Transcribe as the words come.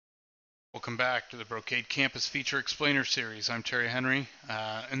Welcome back to the Brocade Campus Feature Explainer Series. I'm Terry Henry.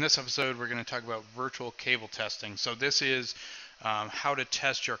 In this episode, we're going to talk about virtual cable testing. So this is how to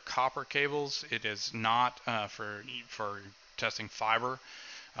test your copper cables. It is not for testing fiber.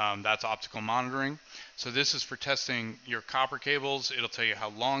 That's optical monitoring. So this is for testing your copper cables. It'll tell you how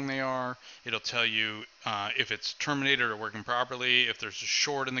long they are. It'll tell you if it's terminated or working properly, if there's a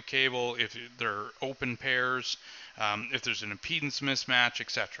short in the cable, if they're open pairs, if there's an impedance mismatch,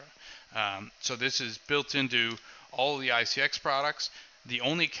 etc. So this is built into all of the ICX products. The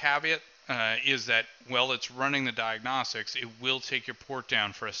only caveat is that while it's running the diagnostics, it will take your port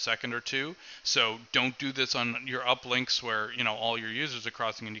down for a second or two. So don't do this on your uplinks where all your users are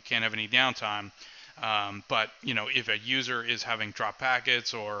crossing and you can't have any downtime. But if a user is having drop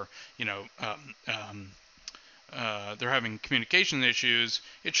packets or they're having communication issues,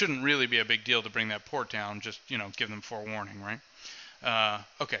 it shouldn't really be a big deal to bring that port down. Just give them forewarning, right?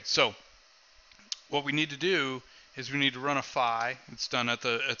 Okay, so what we need to do is we need to run a PHY. It's done at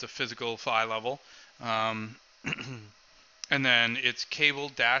the physical PHY level, and then it's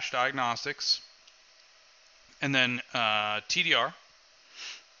cable-diagnostics, and then TDR,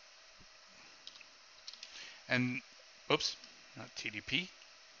 and oops, not TDP,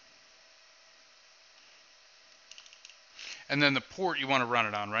 and then the port you want to run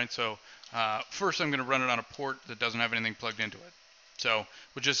it on, right? So first I'm going to run it on a port that doesn't have anything plugged into it. So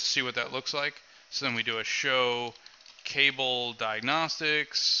we'll just see what that looks like. So then we do a show cable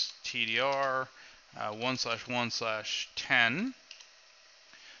diagnostics TDR 1/1/10.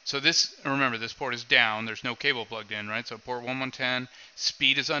 So this, remember, this port is down. There's no cable plugged in, right? So port 1110,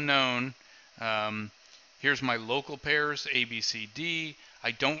 speed is unknown. Here's my local pairs, A, B, C, D. I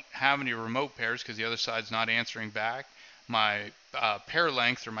don't have any remote pairs because the other side's not answering back. My pair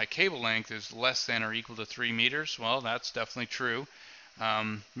length, or my cable length, is less than or equal to 3 meters. Well, that's definitely true.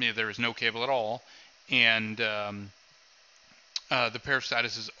 There is no cable at all, and the pair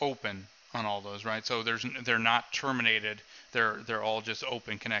status is open on all those, right? So they're not terminated. They're all just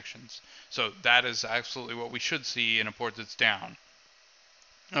open connections. So that is absolutely what we should see in a port that's down.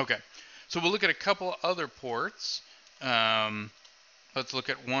 Okay, so we'll look at a couple other ports. Let's look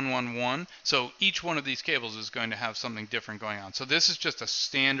at 111. So each one of these cables is going to have something different going on. So this is just a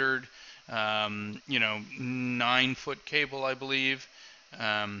standard 9-foot cable, I believe.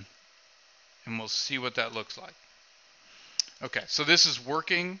 And we'll see what that looks like. Okay, so this is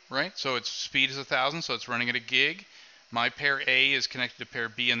working, right? So its speed is 1,000, so it's running at a gig. My pair A is connected to pair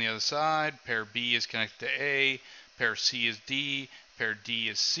B on the other side. Pair B is connected to A. Pair C is D. Pair D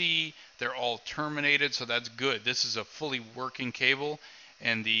is C. They're all terminated, so that's good. This is a fully working cable,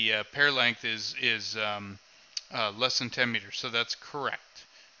 and the pair length is less than 10 meters, so that's correct.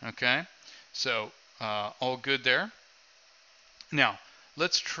 Okay, so all good there. Now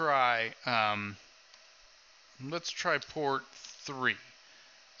let's try port 3.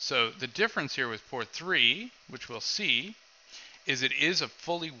 So the difference here with port 3, which we'll see, is it is a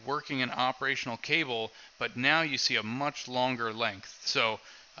fully working and operational cable, but now you see a much longer length. So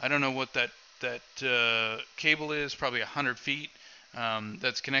I don't know what that cable is, probably 100 feet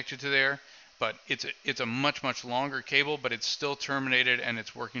that's connected to there, but it's a much longer cable, but it's still terminated and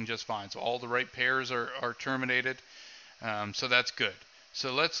it's working just fine. So all the right pairs are terminated, so that's good.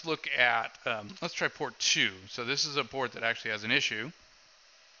 So let's look at, let's try port 2. So this is a port that actually has an issue.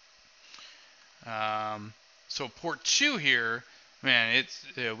 So port 2 here, man,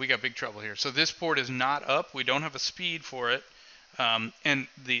 we got big trouble here. So this port is not up. We don't have a speed for it. And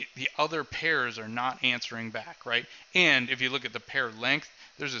the other pairs are not answering back, right? And if you look at the pair length,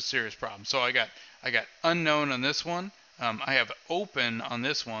 there's a serious problem. So I got unknown on this one. I have open on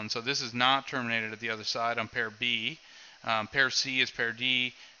this one. So this is not terminated at the other side on pair B. Pair C is pair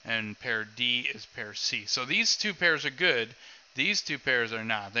D, and pair D is pair C. So these two pairs are good. These two pairs are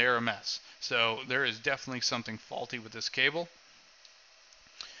not. They are a mess. So there is definitely something faulty with this cable.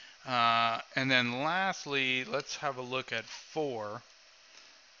 And then lastly, let's have a look at 4.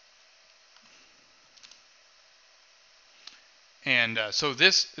 And so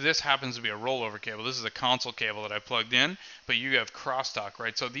this happens to be a rollover cable. This is a console cable that I plugged in, but you have crosstalk,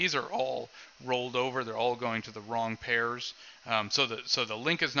 right? So these are all rolled over. They're all going to the wrong pairs. So the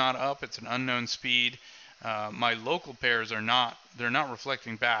link is not up. It's an unknown speed. My local pairs are not. They're not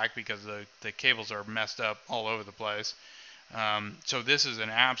reflecting back because the cables are messed up all over the place. So this is an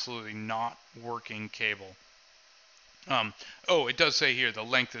absolutely not working cable. Oh, it does say here the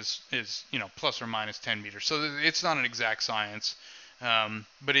length is plus or minus 10 meters. So it's not an exact science,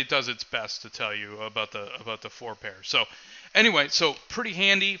 but it does its best to tell you about the 4 pairs. So Anyway, so pretty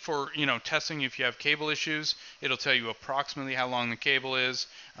handy for, testing if you have cable issues. It'll tell you approximately how long the cable is.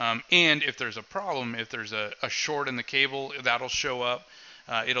 And if there's a problem, if there's a short in the cable, that'll show up.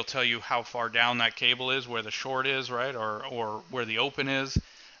 It'll tell you how far down that cable is, where the short is, right, or where the open is.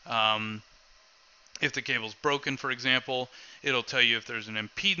 If the cable's broken, for example, it'll tell you if there's an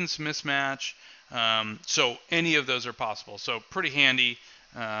impedance mismatch. So any of those are possible. So pretty handy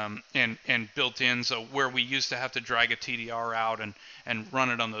and built in. So where we used to have to drag a TDR out and run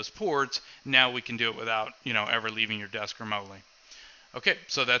it on those ports, now we can do it without ever leaving your desk remotely. Okay,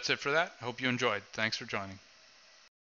 so that's it for that. Hope you enjoyed. Thanks for joining.